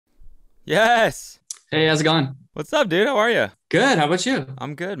Yes. Hey, how's it going? What's up, dude? How are you? Good. How about you?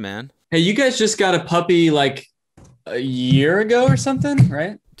 I'm good, man. Hey, you guys just got a puppy like a year ago or something,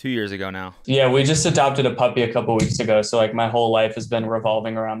 right? 2 years ago now. Yeah, we just adopted a puppy a couple weeks ago, so like my whole life has been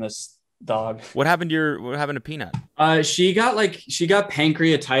revolving around this dog. What happened to Peanut? She got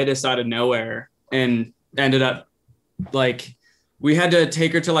pancreatitis out of nowhere and ended up like we had to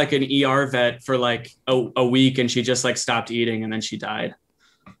take her to like an ER vet for like a week and she just like stopped eating and then she died.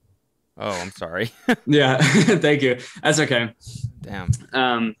 Oh, I'm sorry. Yeah, thank you. That's okay.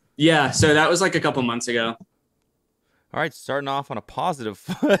 Damn. Yeah, so that was like a couple months ago. All right, starting off on a positive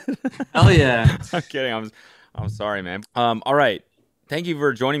foot. Hell yeah. I'm kidding. I'm sorry, man. All right. Thank you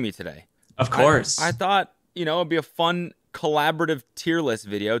for joining me today. Of course. I thought, it'd be a fun collaborative tier list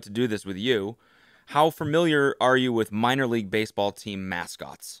video to do this with you. How familiar are you with minor league baseball team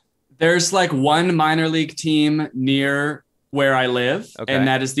mascots? There's like one minor league team near where I live, Okay. and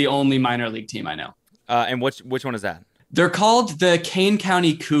that is the only minor league team I know. And which one is that? They're called the Kane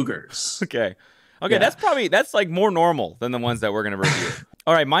County Cougars. Okay. Okay, Yeah. that's like more normal than the ones that we're gonna review.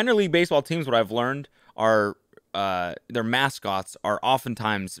 All right, minor league baseball teams, what I've learned are their mascots are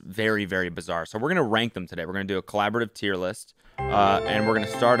oftentimes very, very bizarre. So we're gonna rank them today. We're gonna do a collaborative tier list, and we're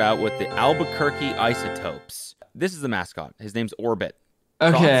gonna start out with the Albuquerque Isotopes. This is the mascot. His name's Orbit.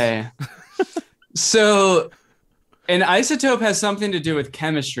 Okay. So an isotope has something to do with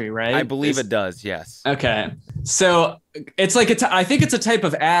chemistry, right? I believe it does. Yes. Okay. So it's like I think it's a type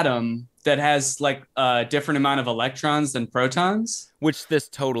of atom that has like a different amount of electrons than protons. Which this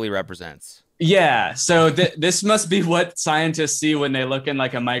totally represents. Yeah. So this must be what scientists see when they look in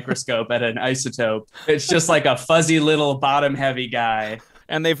like a microscope at an isotope. It's just like a fuzzy little bottom heavy guy.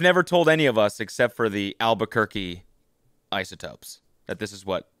 And they've never told any of us, except for the Albuquerque Isotopes, that this is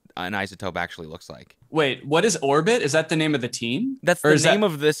what an isotope actually looks like. Wait, what is Orbit? Is that the name of the team? That's Or the is name that...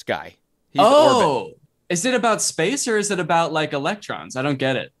 of this guy. He's Orbit. Is it about space or is it about like electrons? I don't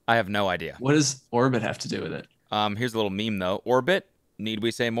get it. I have no idea. What does Orbit have to do with it? Here's a little meme, though. Orbit, need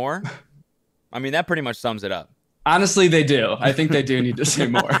we say more? I mean, that pretty much sums it up. Honestly, they do. I think they do need to say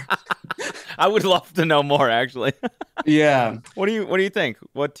more. I would love to know more, actually. Yeah. What do you think?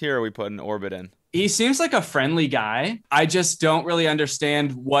 What tier are we putting Orbit in? He seems like a friendly guy. I just don't really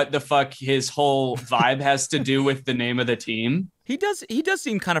understand what the fuck his whole vibe has to do with the name of the team. He does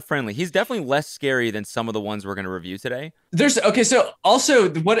seem kind of friendly. He's definitely less scary than some of the ones we're going to review today. So also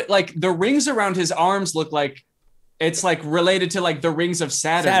what like the rings around his arms look like it's like related to like the rings of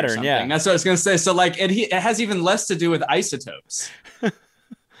Saturn or something. Yeah. That's what I was gonna say. So like it has even less to do with isotopes.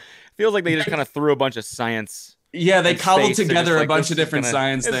 Feels like they just kind of threw a bunch of science. Yeah, they cobbled space. together Like, a bunch this of is different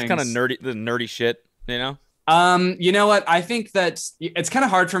science It's things. kind of nerdy shit, you know? You know what? I think that it's kind of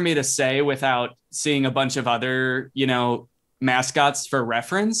hard for me to say without seeing a bunch of other, mascots for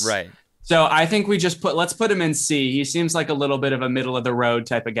reference. Right. So I think let's put him in C. He seems like a little bit of a middle of the road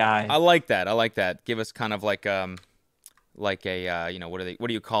type of guy. I like that. Give us kind of like a what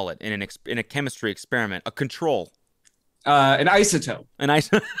do you call it in a chemistry experiment? A control. An isotope.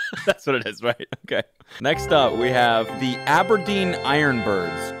 That's what it is, right? Okay. Next up, we have the Aberdeen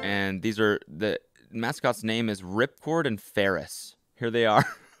Ironbirds, and these are the mascot's name is Ripcord and Ferris. Here they are.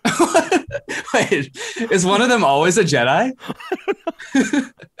 Wait, is one of them always a Jedi?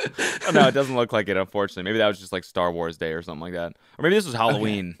 Oh, no, it doesn't look like it, unfortunately. Maybe that was just like Star Wars Day or something like that. Or maybe this was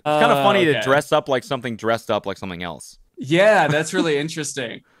Halloween. It's kind of funny to dress up like something dressed up like something else. Yeah, that's really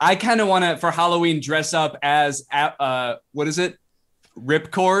interesting. I kind of want to, for Halloween, dress up as, what is it?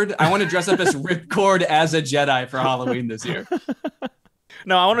 Ripcord. I want to dress up as Ripcord as a Jedi for Halloween this year.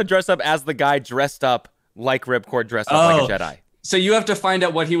 No, I want to dress up as the guy dressed up like Ripcord dressed up like a Jedi. So you have to find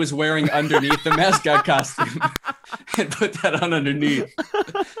out what he was wearing underneath the mascot costume and put that on underneath.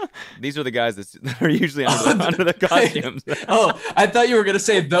 These are the guys that are usually under the costumes. I thought you were going to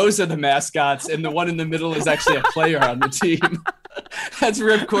say those are the mascots and the one in the middle is actually a player on the team. That's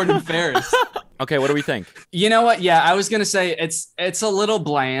Ripcord and Ferris. Okay, what do we think? You know what? Yeah, I was going to say it's a little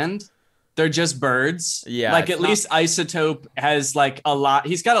bland. They're just birds. Yeah. Like at least Isotope has like a lot.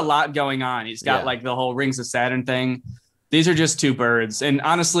 He's got a lot going on. He's got like the whole Rings of Saturn thing. These are just two birds, and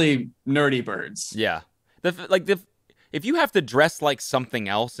honestly, nerdy birds. Yeah, if you have to dress like something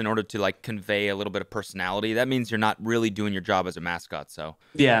else in order to like convey a little bit of personality, that means you're not really doing your job as a mascot. So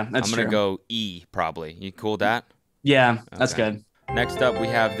yeah, that's I'm gonna go E probably. You cool with that? Yeah, that's good. Next up, we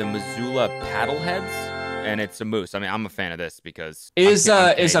have the Missoula Paddleheads, and it's a moose. I mean, I'm a fan of this because is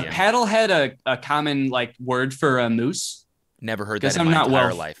a paddlehead a common like word for a moose? Never heard that in my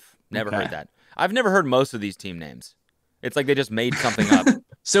entire life. Never heard that. I've never heard most of these team names. It's like they just made something up.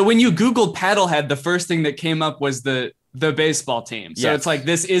 So when you Googled paddlehead, the first thing that came up was the the baseball team. So Yes. it's like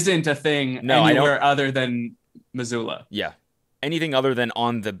this isn't a thing No, anywhere other than Missoula. Yeah. Anything other than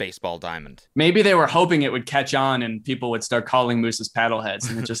on the baseball diamond. Maybe they were hoping it would catch on and people would start calling mooses paddleheads,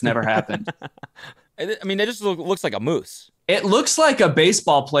 and it just never happened. I mean, it just looks like a moose. It looks like a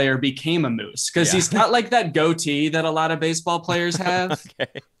baseball player became a moose because Yeah. he's got like that goatee that a lot of baseball players have.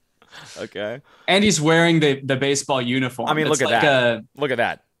 Okay. And he's wearing the baseball uniform. I mean, look at that. Look at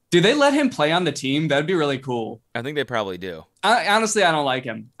that. Do they let him play on the team? That'd be really cool. I think they probably do. Honestly, I don't like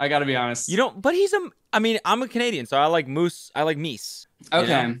him. I got to be honest. You don't, but I'm a Canadian, so I like moose. I like meese. Okay.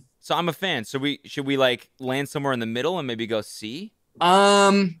 You know? So I'm a fan. So should we like land somewhere in the middle and maybe go C? Yeah,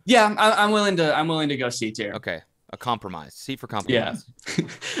 I'm willing to go C tier. Okay. A compromise. C for compromise. Yeah.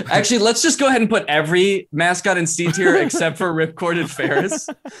 Actually, let's just go ahead and put every mascot in C tier except for Ripcord and Ferris.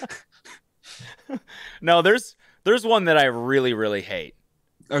 No, there's one that I really, really hate.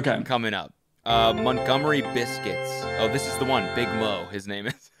 Okay. Coming up. Montgomery Biscuits. Oh, this is the one. Big Mo, his name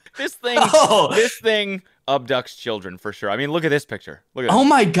is. This thing abducts children for sure. I mean, look at this picture. Look at Oh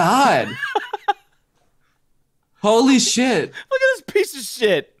my God. Holy shit. Look at this piece of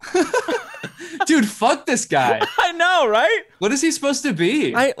shit. Dude, fuck this guy. I know, right? What is he supposed to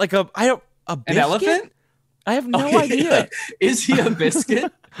be? A biscuit? An elephant? I have no idea. Is he a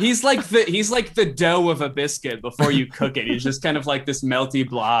biscuit? He's like the dough of a biscuit before you cook it. He's just kind of like this melty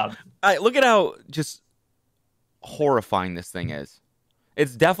blob. Look at how just horrifying this thing is.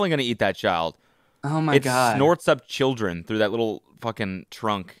 It's definitely going to eat that child. Oh my God. It snorts up children through that little fucking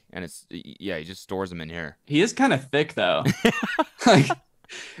trunk, and he just stores them in here. He is kind of thick though. Like,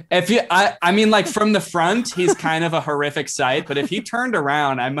 I mean, like from the front, he's kind of a horrific sight. But if he turned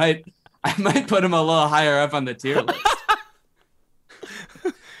around, I might put him a little higher up on the tier list.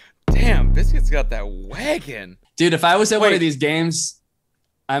 Damn, Biscuit's got that wagon. Dude, if I was at one of these games,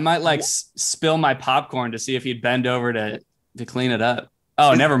 I might like spill my popcorn to see if he'd bend over to clean it up.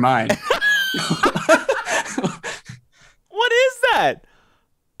 Oh, never mind. What is that?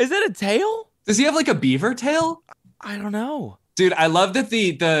 Is that a tail? Does he have like a beaver tail? I don't know. Dude, I love that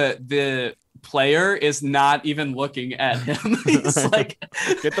the player is not even looking at him. He's like,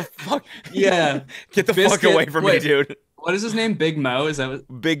 get the fuck. Yeah. Get the fuck away from me, dude. What is his name? Big Mo? Is that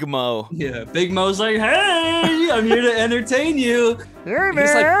what? Big Mo. Yeah. Big Mo's like, hey, I'm here to entertain you. Hey, man.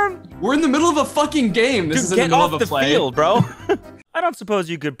 He's like, we're in the middle of a fucking game. This is in the middle of a play. Get off the field, bro. I don't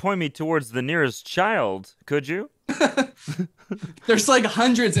suppose you could point me towards the nearest child, could you? There's like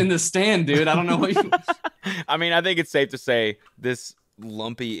hundreds in the stand, dude. I don't know what you... I mean, I think it's safe to say this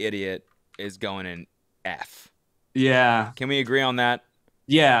lumpy idiot is going in F. Yeah. Can we agree on that?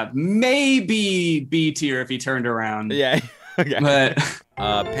 Yeah, maybe B tier if he turned around. Yeah. Okay. But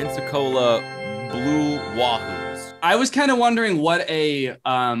Pensacola Blue Wahoos. I was kind of wondering what a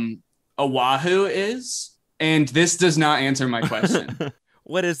wahoo is, and this does not answer my question.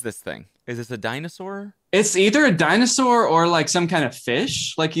 What is this thing? Is this a dinosaur? It's either a dinosaur or like some kind of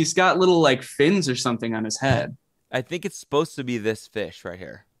fish. Like he's got little like fins or something on his head. I think it's supposed to be this fish right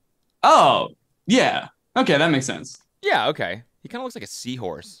here. Oh, yeah. Okay, that makes sense. Yeah, okay. He kind of looks like a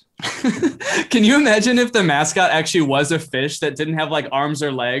seahorse. Can you imagine if the mascot actually was a fish that didn't have like arms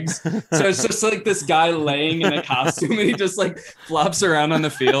or legs? So it's just like this guy laying in a costume and he just like flops around on the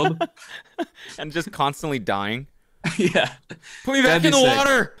field. And just constantly dying. Yeah. Put me back in the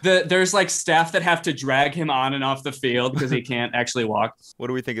water. There's like staff that have to drag him on and off the field because he can't actually walk. What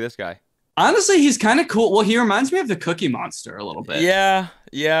do we think of this guy? Honestly, he's kind of cool. Well, he reminds me of the Cookie Monster a little bit.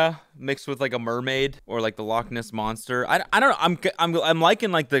 Yeah. Mixed with like a mermaid or like the Loch Ness Monster. I don't know. I'm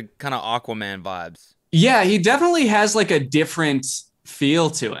liking like the kind of Aquaman vibes. Yeah, he definitely has like a different feel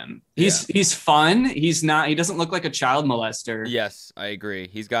to him. He's fun. He doesn't look like a child molester. Yes, I agree.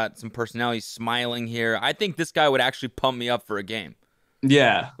 He's got some personality, smiling here. I think this guy would actually pump me up for a game.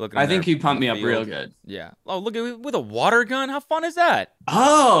 Yeah, I think he pumped me up real good. Yeah. Oh, look at with a water gun. How fun is that?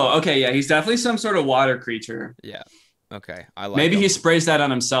 Oh, okay. Yeah, he's definitely some sort of water creature. Yeah. Okay. I like. Maybe him. he sprays that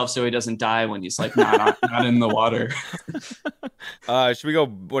on himself so he doesn't die when he's like not in the water. Should we go?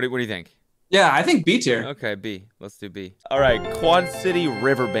 What do you think? Yeah, I think B tier. Okay, B. Let's do B. All right, Quad City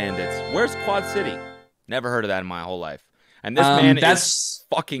River Bandits. Where's Quad City? Never heard of that in my whole life. And this man is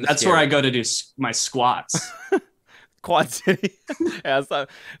fucking. That's scary. where I go to do my squats. Quad City. Yeah, that's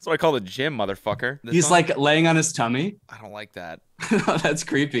what I call the gym, motherfucker. He's like laying on his tummy. I don't like that. That's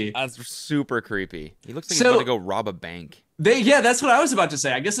creepy. That's super creepy. He looks like he's about to go rob a bank. That's what I was about to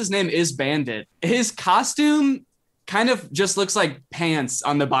say. I guess his name is Bandit. His costume kind of just looks like pants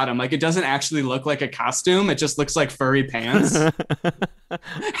on the bottom. Like it doesn't actually look like a costume. It just looks like furry pants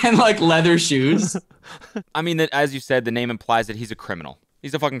and like leather shoes. I mean, as you said, the name implies that he's a criminal.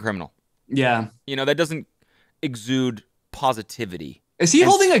 He's a fucking criminal. Yeah. You know, that doesn't exude positivity. Is he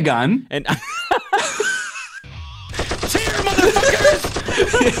holding a gun? And cheer, motherfuckers!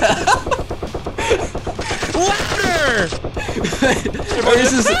 Louder!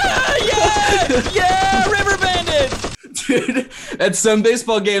 Yeah, river bandits! Dude, at some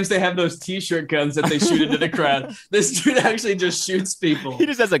baseball games, they have those t-shirt guns that they shoot into the crowd. This dude actually just shoots people. He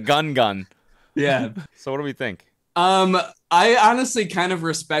just has a gun. Yeah. So what do we think? I honestly kind of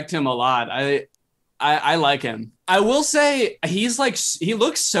respect him a lot. I like him. I will say he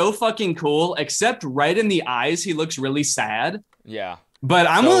looks so fucking cool, except right in the eyes, he looks really sad. Yeah. But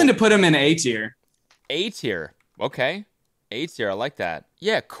I'm willing to put him in A tier. A tier. Okay. A tier. I like that.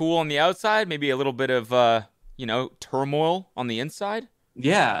 Yeah, cool on the outside, maybe a little bit of turmoil on the inside.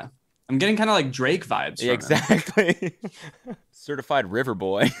 Yeah. I'm getting kind of like Drake vibes from exactly. Certified river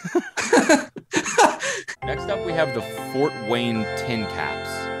boy. Next up, we have the Fort Wayne tin caps.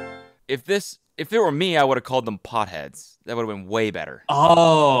 If it were me, I would have called them potheads. That would have been way better.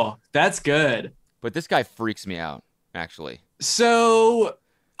 Oh, that's good. But this guy freaks me out, actually. So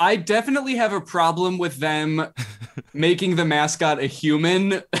I definitely have a problem with them making the mascot a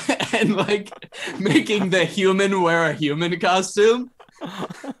human and like making the human wear a human costume.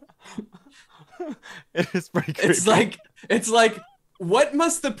 It is pretty creepy. It's like, what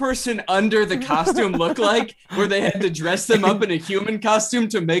must the person under the costume look like where they had to dress them up in a human costume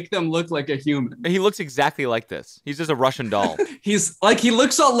to make them look like a human? He looks exactly like this. He's just a Russian doll. He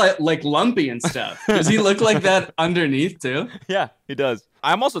looks all like lumpy and stuff. Does he look like that underneath too? Yeah, he does.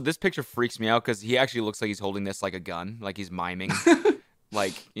 This picture freaks me out because he actually looks like he's holding this like a gun, like he's miming.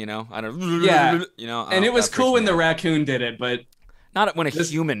 I don't. Yeah. And it was cool when the raccoon did it, but not when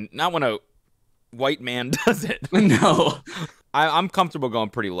a white man does it. No. I'm comfortable going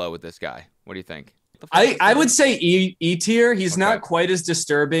pretty low with this guy. What do you think? I would say E tier. He's not quite as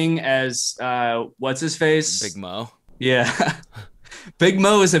disturbing as what's his face? Big Mo. Yeah. Big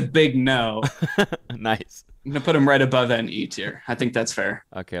Mo is a big no. Nice. I'm gonna put him right above that in E tier. I think that's fair.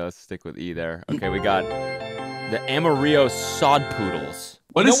 Okay, let's stick with E there. Okay, we got the Amarillo Sod Poodles.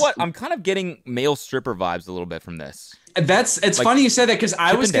 What? I'm kind of getting male stripper vibes a little bit from this. It's funny you say that because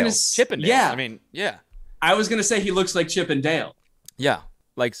I was gonna Chippendale. Yeah. I mean, yeah. I was gonna say he looks like Chip and Dale. Yeah.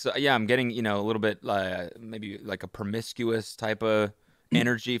 I'm getting, a little bit maybe like a promiscuous type of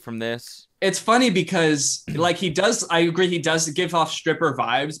energy from this. It's funny because I agree he does give off stripper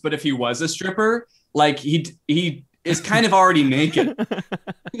vibes, but if he was a stripper, he is kind of already naked.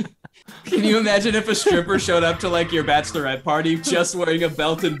 Can you imagine if a stripper showed up to your bachelorette party just wearing a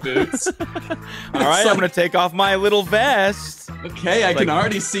belt and boots? All right, I'm gonna take off my little vest. Okay, I can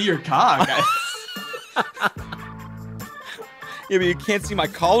already see your cock. Yeah, but you can't see my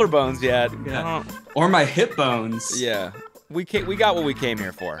collarbones yet. Yeah. Or my hip bones. Yeah, we got what we came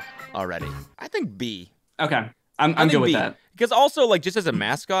here for already. I think B. Okay, I'm good with that. Because also, just as a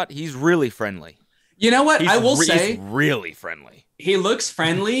mascot, he's really friendly. You know what? I will say, he's really friendly. He looks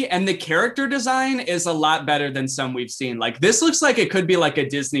friendly, and the character design is a lot better than some we've seen. This looks like it could be like a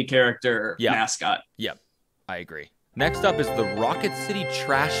Disney character mascot. Yep, I agree. Next up is the Rocket City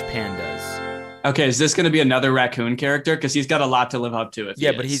Trash Pandas. Okay, is this going to be another raccoon character? Because he's got a lot to live up to.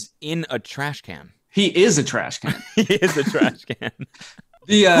 But he's in a trash can. He is a trash can. He is a trash can.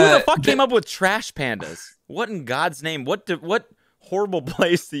 Who the fuck came up with trash pandas? What in God's name? What horrible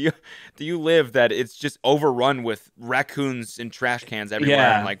place do you live that it's just overrun with raccoons and trash cans everywhere?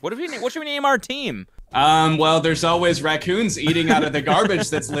 Yeah. I'm what should we name our team? Well, there's always raccoons eating out of the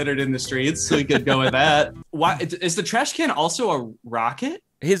garbage that's littered in the streets, so we could go with that. Why is the trash can also a rocket?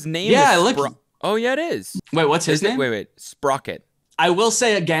 His name is Oh yeah, it is. Wait, what's his name? Wait, Sprocket. I will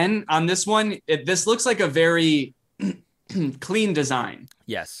say again on this one, this looks like a very clean design.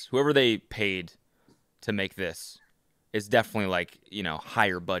 Yes, whoever they paid to make this is definitely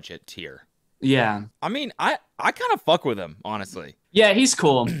higher budget tier. Yeah. I mean, I kind of fuck with him, honestly. Yeah, he's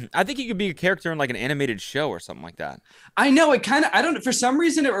cool. I think he could be a character in an animated show or something like that. I know for some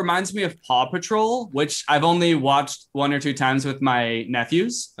reason it reminds me of Paw Patrol, which I've only watched 1 or 2 times with my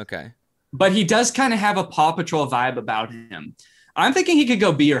nephews. Okay. But he does kind of have a Paw Patrol vibe about him. I'm thinking he could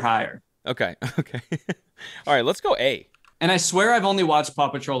go B or higher. Okay. All right, let's go A. And I swear I've only watched Paw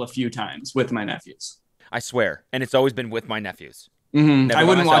Patrol a few times with my nephews. I swear. And it's always been with my nephews. Mm-hmm. I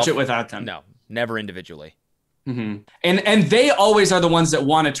wouldn't watch it without them. No, never individually. Mm-hmm. And they always are the ones that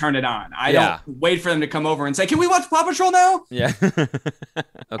want to turn it on. I don't wait for them to come over and say, "Can we watch Paw Patrol now?" Yeah.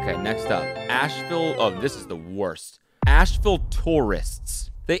 Okay, next up. Asheville. Oh, this is the worst. Asheville Tourists.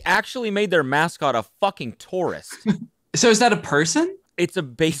 They actually made their mascot a fucking tourist. So is that a person? It's a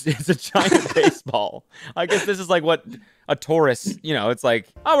giant baseball. I guess this is what a tourist, it's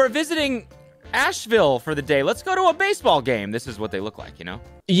we're visiting Asheville for the day. Let's go to a baseball game. This is what they look like, you know?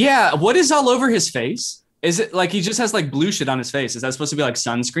 Yeah. What is all over his face? Is it like he just has like blue shit on his face? Is that supposed to be like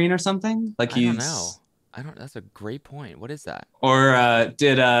sunscreen or something? Like I don't know. That's a great point. What is that? Or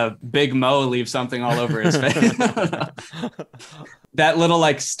did Big Mo leave something all over his face? That little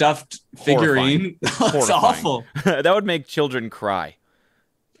like stuffed figurine. It's awful. That would make children cry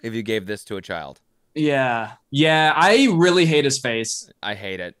if you gave this to a child. Yeah. Yeah. I really hate his face. I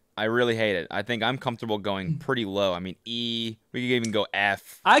hate it. I really hate it. I think I'm comfortable going pretty low. I mean, E, we could even go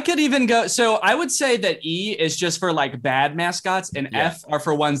F. I could even go. So I would say that E is just for like bad mascots and F are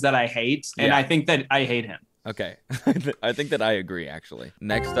for ones that I hate. And I think that I hate him. Okay. I think that I agree, actually.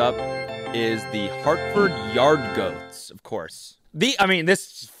 Next up is the Hartford Yard Goats, of course. This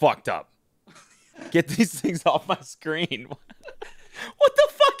is fucked up. Get these things off my screen. What the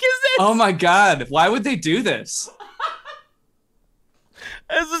fuck is this? Oh my God. Why would they do this?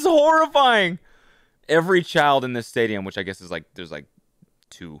 This is horrifying. Every child in this stadium, which I guess is like, there's like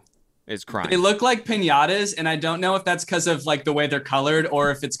 2, is crying. They look like piñatas, and I don't know if that's because of like the way they're colored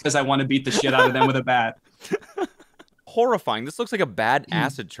or if it's because I want to beat the shit out of them with a bat. Horrifying. This looks like a bad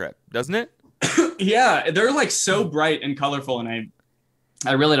acid trip, doesn't it? Yeah, they're like so bright and colorful, and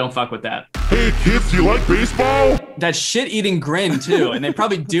I really don't fuck with that. Hey kids, do you like baseball? That shit-eating grin too, and they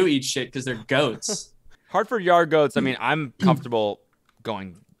probably do eat shit because they're goats. Hartford Yard Goats. I'm comfortable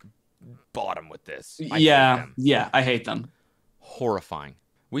going bottom with this. Yeah, I hate them. Horrifying.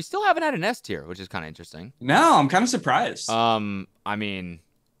 We still haven't had an S tier, which is kind of interesting. No, I'm kind of surprised. My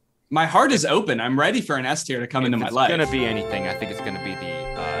heart is open. I'm ready for an S tier to come into my life. If it's gonna be anything, I think it's gonna be the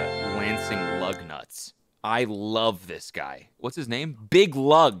Lansing Lugnuts. I love this guy. What's his name? Big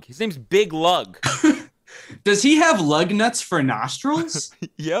Lug. His name's Big Lug. Does he have lug nuts for nostrils?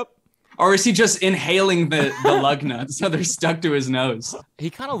 Yep. Or is he just inhaling the lug nuts so they're stuck to his nose? He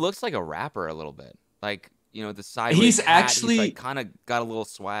kind of looks like a rapper a little bit. Like, you know, the sideways he's hat, actually like kind of got a little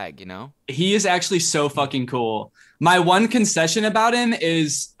swag, you know? He is actually so fucking cool. My one concession about him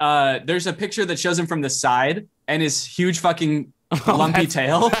is there's a picture that shows him from the side and his huge fucking lumpy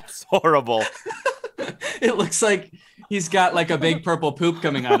tail. That's horrible. It looks like he's got like a big purple poop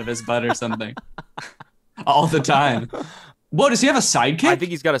coming out of his butt or something. All the time. Whoa, does he have a sidekick? I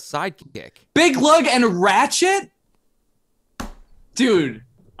think he's got a sidekick. Big Lug and Ratchet? Dude.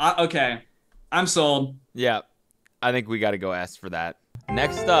 Okay. I'm sold. Yeah. I think we got to go S for that.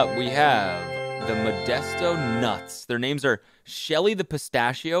 Next up, we have the Modesto Nuts. Their names are Shelly the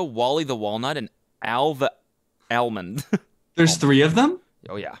Pistachio, Wally the Walnut, and Al the Almond. There's 3 of them?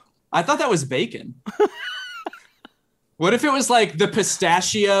 Oh, yeah. I thought that was bacon. What if it was like the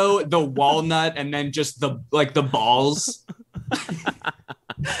pistachio, the walnut, and then just the balls?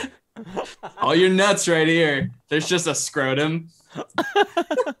 All your nuts right here. There's just a scrotum.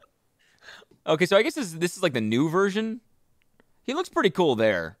 Okay, so I guess this is like the new version. He looks pretty cool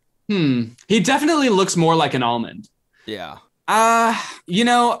there. He definitely looks more like an almond. Yeah.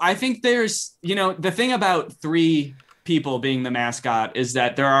 I think there's, the thing about 3 people being the mascot is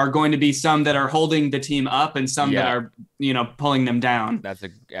that there are going to be some that are holding the team up and some that are, pulling them down. That's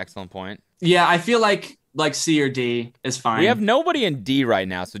an excellent point. Yeah, I feel like C or D is fine. We have nobody in D right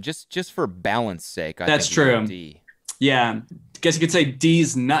now, so just for balance sake, I That's think true. D. Yeah, guess you could say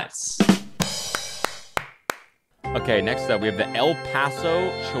D's nuts. Okay, next up we have the El Paso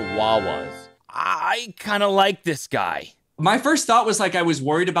Chihuahuas. I kind of like this guy. My first thought was like I was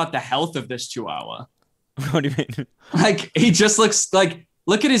worried about the health of this Chihuahua. What do you mean? Like he just looks like,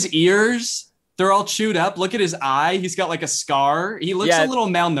 look at his ears. They're all chewed up. Look at his eye. He's got like a scar. He looks a little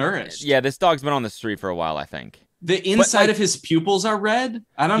malnourished. Yeah, this dog's been on the street for a while, I think. The inside of his pupils are red.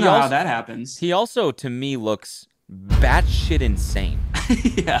 I don't know how that happens. He also, to me, looks batshit insane.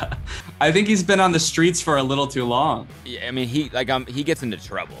 Yeah. I think he's been on the streets for a little too long. Yeah, I mean, he gets into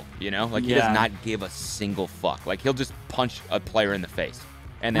trouble, you know? Like, he does not give a single fuck. Like, he'll just punch a player in the face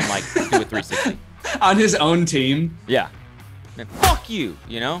and then, like, do a 360. On his own team? Yeah. Man, fuck you,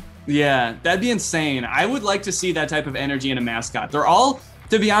 you know? Yeah, that'd be insane. I would like to see that type of energy in a mascot. They're all,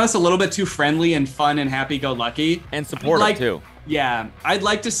 to be honest, a little bit too friendly and fun and happy-go-lucky. And supportive, too. Yeah, I'd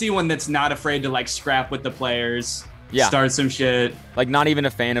like to see one that's not afraid to, like, scrap with the players. Yeah. Start some shit. Like, not even a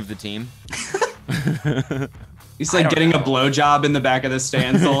fan of the team. He's like getting a blowjob in the back of the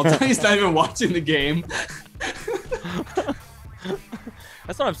stands the whole time. He's not even watching the game.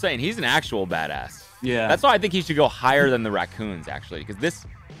 That's what I'm saying. He's an actual badass. Yeah. That's why I think he should go higher than the raccoons, actually, because this.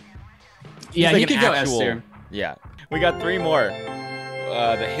 Yeah, he could go S tier. Yeah. We got 3 more.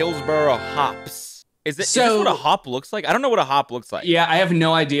 The Hillsboro Hops. Is this what a hop looks like? I don't know what a hop looks like. Yeah, I have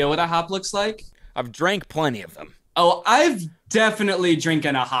no idea what a hop looks like. I've drank plenty of them. Oh, I've definitely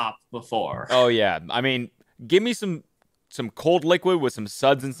drinking a hop before. Oh yeah. I mean, give me some cold liquid with some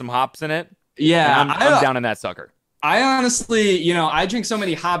suds and some hops in it. Yeah, and I'm down in that sucker. I honestly, I drink so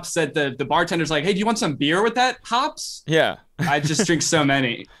many hops that the bartender's like, "Hey, do you want some beer with that hops?" Yeah. I just drink so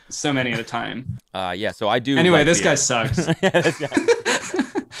many at a time. Yeah, so I do. Anyway, like this beer. guy sucks.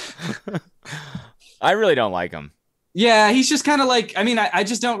 I really don't like him. Yeah, he's just kind of like, I mean, I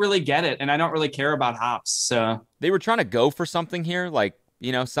just don't really get it, and I don't really care about hops. So they were trying to go for something here, like,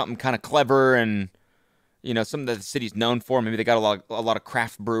 something kind of clever and, something that the city's known for. Maybe they got a lot of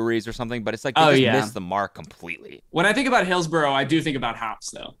craft breweries or something, but it's like they just missed the mark completely. When I think about Hillsborough, I do think about hops,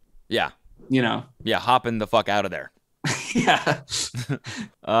 though. Yeah. Yeah, hopping the fuck out of there. Yeah.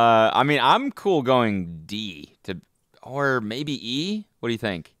 I mean, I'm cool going D or maybe E. What do you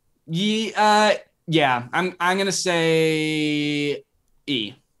think? Yeah, I'm gonna say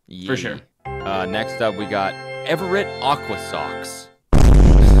E for sure. Next up, we got Everett Aqua Socks.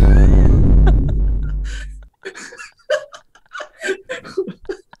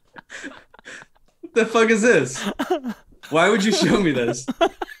 What the fuck is this? Why would you show me this?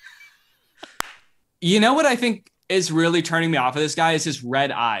 You know what I think is really turning me off of this guy is his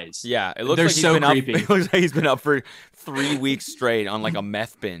red eyes. Yeah, it looks They're like he's so been creepy. It looks like he's been up for 3 weeks straight on like a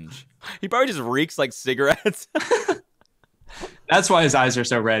meth binge. He probably just reeks like cigarettes. That's why his eyes are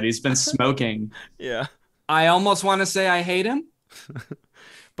so red. He's been smoking. Yeah. I almost want to say I hate him.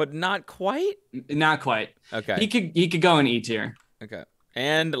 But not quite? Not quite. Okay. He could go in E tier. Okay.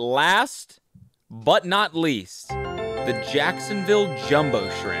 And last but not least, the Jacksonville Jumbo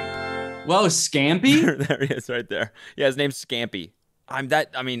Shrimp. Whoa, Scampy? There he is right there. Yeah, his name's Scampy.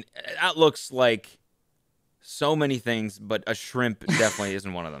 That looks like so many things, but a shrimp definitely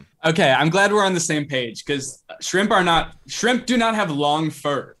isn't one of them. Okay, I'm glad we're on the same page because shrimp do not have long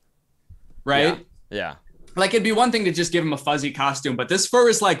fur, right? Yeah. Like it'd be one thing to just give him a fuzzy costume, but this fur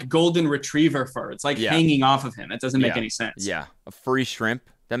is like golden retriever fur. It's like hanging off of him. It doesn't make any sense. Yeah, a furry shrimp.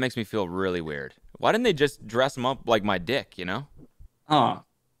 That makes me feel really weird. Why didn't they just dress him up like my dick, Oh.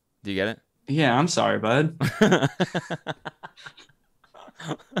 Do you get it? Yeah, I'm sorry, bud.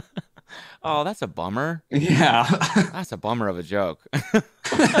 Oh, that's a bummer. Yeah. That's a bummer of a joke.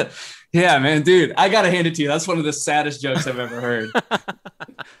 Yeah, man, dude, I gotta hand it to you. That's one of the saddest jokes I've ever heard.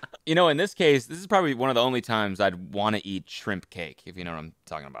 In this case, this is probably one of the only times I'd want to eat shrimp cake, if you know what I'm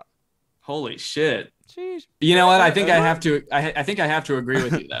talking about. Holy shit. Jeez. You know what? I think I have to agree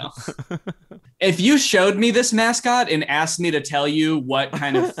with you though. If you showed me this mascot and asked me to tell you what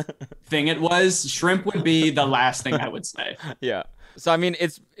kind of thing it was, shrimp would be the last thing I would say. Yeah. So I mean,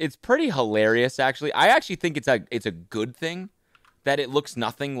 it's pretty hilarious actually. I actually think it's a good thing that it looks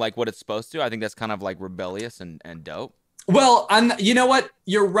nothing like what it's supposed to. I think that's kind of like rebellious and dope. Well, you know what?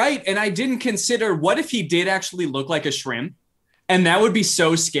 You're right. And I didn't consider what if he did actually look like a shrimp, and that would be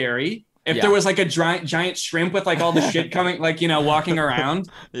so scary. If there was like a giant shrimp with like all the shit coming, like, walking around.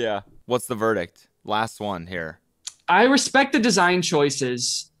 Yeah. What's the verdict? Last one here. I respect the design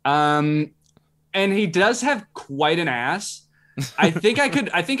choices. And he does have quite an ass. I think I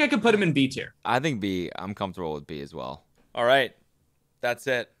could put him in B tier. I think B. I'm comfortable with B as well. All right. That's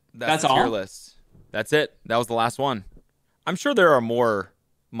it. That's the all? tier list. That's it. That was the last one. I'm sure there are more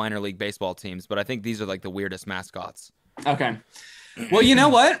minor league baseball teams, but I think these are like the weirdest mascots. Okay. Well, you know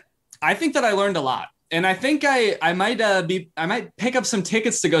what? I think that I learned a lot, and I think I might pick up some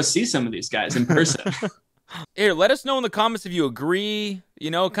tickets to go see some of these guys in person. Here, let us know in the comments if you agree.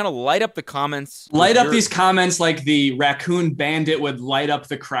 Kind of light up the comments. Light up these comments like the Raccoon Bandit would light up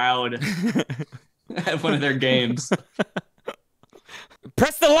the crowd at one of their games.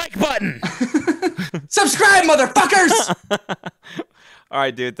 Press the like button. Subscribe, motherfuckers. All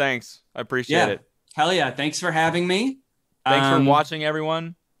right, dude. Thanks. I appreciate it. Hell yeah. Thanks for having me. Thanks for watching,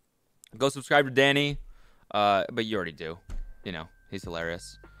 everyone. Go subscribe to Danny. But you already do. He's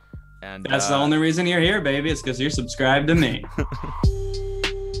hilarious. And that's the only reason you're here, baby. It's because you're subscribed to me.